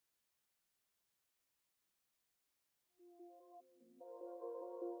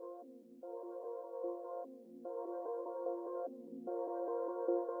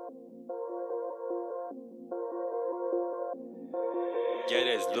Yeah,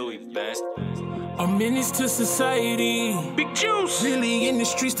 that's Louis best. A menace to society. Big juice. Really in the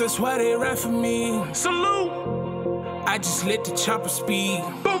streets, that's why they ride for me. Salute. I just let the chopper speed.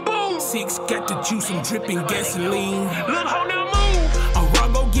 Boom, boom. 6 got the juice, I'm dripping gasoline. Look how now move. A raw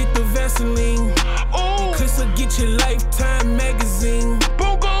go get the vaseline. Ooh. Clissa get your Lifetime magazine.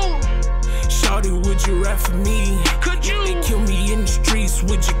 Boom, boom. Shawty, would you rap for me? Could you? If they kill me in the streets,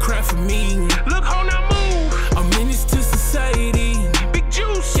 would you cry for me? Look how now move. A menace to society. Big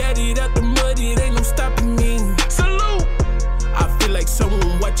juice. Got it out the mud, it ain't no stopping me. Salute. I feel like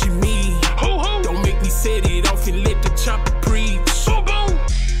someone watching me. Hoo-hoo. Don't make me set it off and let the chopper preach. Boom, boom.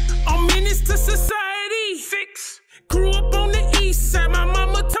 A menace to society. 6. Grew up on the east side, my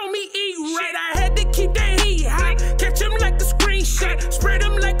mama told me eat right. I had to keep that heat high. Catch him like a screenshot, spread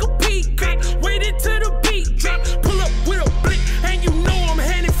him like a peacock. Waited till the beat drop, pull up with a blick, and you know I'm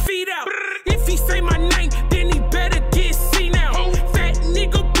handing feet out. If he say my name, then he better get seen out. Fat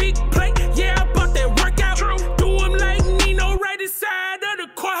nigga, big plate, yeah, I bought that workout. Do him like Nino, right inside of the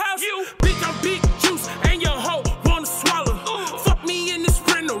courthouse. Bitch, I'm big juice, and your hoe wanna swallow. Fuck me in the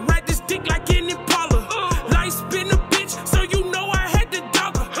Sprinter, ride this dick like an Impala. Light spin a bitch, so you know I had to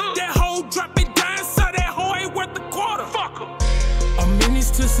dog her. That hoe drop it down, so that hoe ain't worth a quarter. Fuck her. A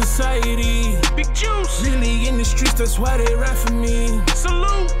menace to society. Big juice. Really in the streets, that's why they ride for me.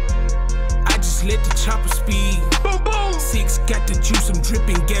 Salute. I just let the chopper speed. Boom, boom. 6 got the juice, I'm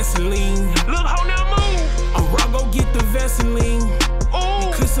dripping gasoline. Look how now move. A raw go get the vaseline.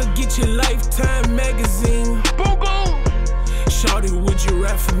 Ooh. Clissa get your Lifetime magazine. Boom, boom. Shawty, would you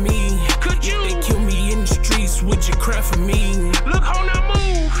rap for me? Could you? If they kill me in the streets, would you cry for me? Look how now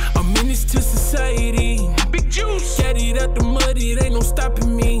move. A menace to society. Big juice. Got it out the mud, it ain't no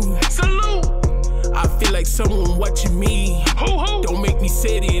stopping me. Salute. I feel like someone watching me. Hoo-hoo. Don't make me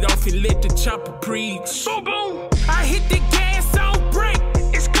set it off and let the chopper preach. Boom, boom. I hit the gas on break.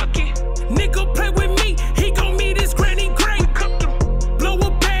 It's cooking. Nigga play with me, he gon' meet his granny great. Cooked them. Blow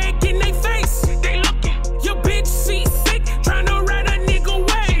a bag in they face. They looking. Your bitch seasick, tryna ride a nigga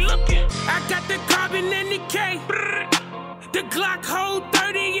way. She looking. I got the carbon and the K. The Glock hold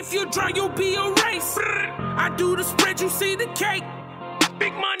 30, if you draw you'll be erased. I do the spread, you see the cake.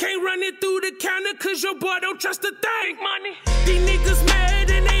 Big money. Can't run it through the counter cause your boy don't trust a thing. Big money. These niggas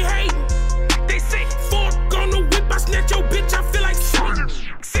mad and they hate. They sick. Fork on the whip, I snatch your bitch, I feel like Satan.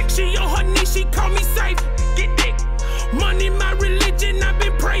 She on her knees, she call me safe. Get dick. Money my religion, I've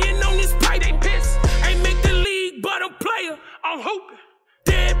been praying on this pipe. They piss. Ain't make the league, but a player. I'm hooping.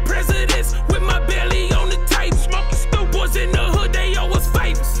 Dead presidents with my belly on the tape. Smoking stupid. Boys in the hood, they owe us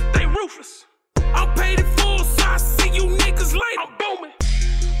favors. They ruthless. I'm paid in full, so I see you niggas later. I'm booming.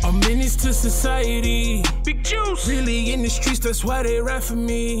 A menace to society. Big juice. Really in the streets, that's why they ride for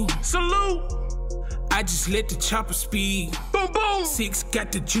me. Salute. I just let the chopper speed. Boom, boom. 6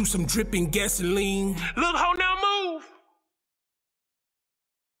 got the juice, I'm dripping gasoline. Look how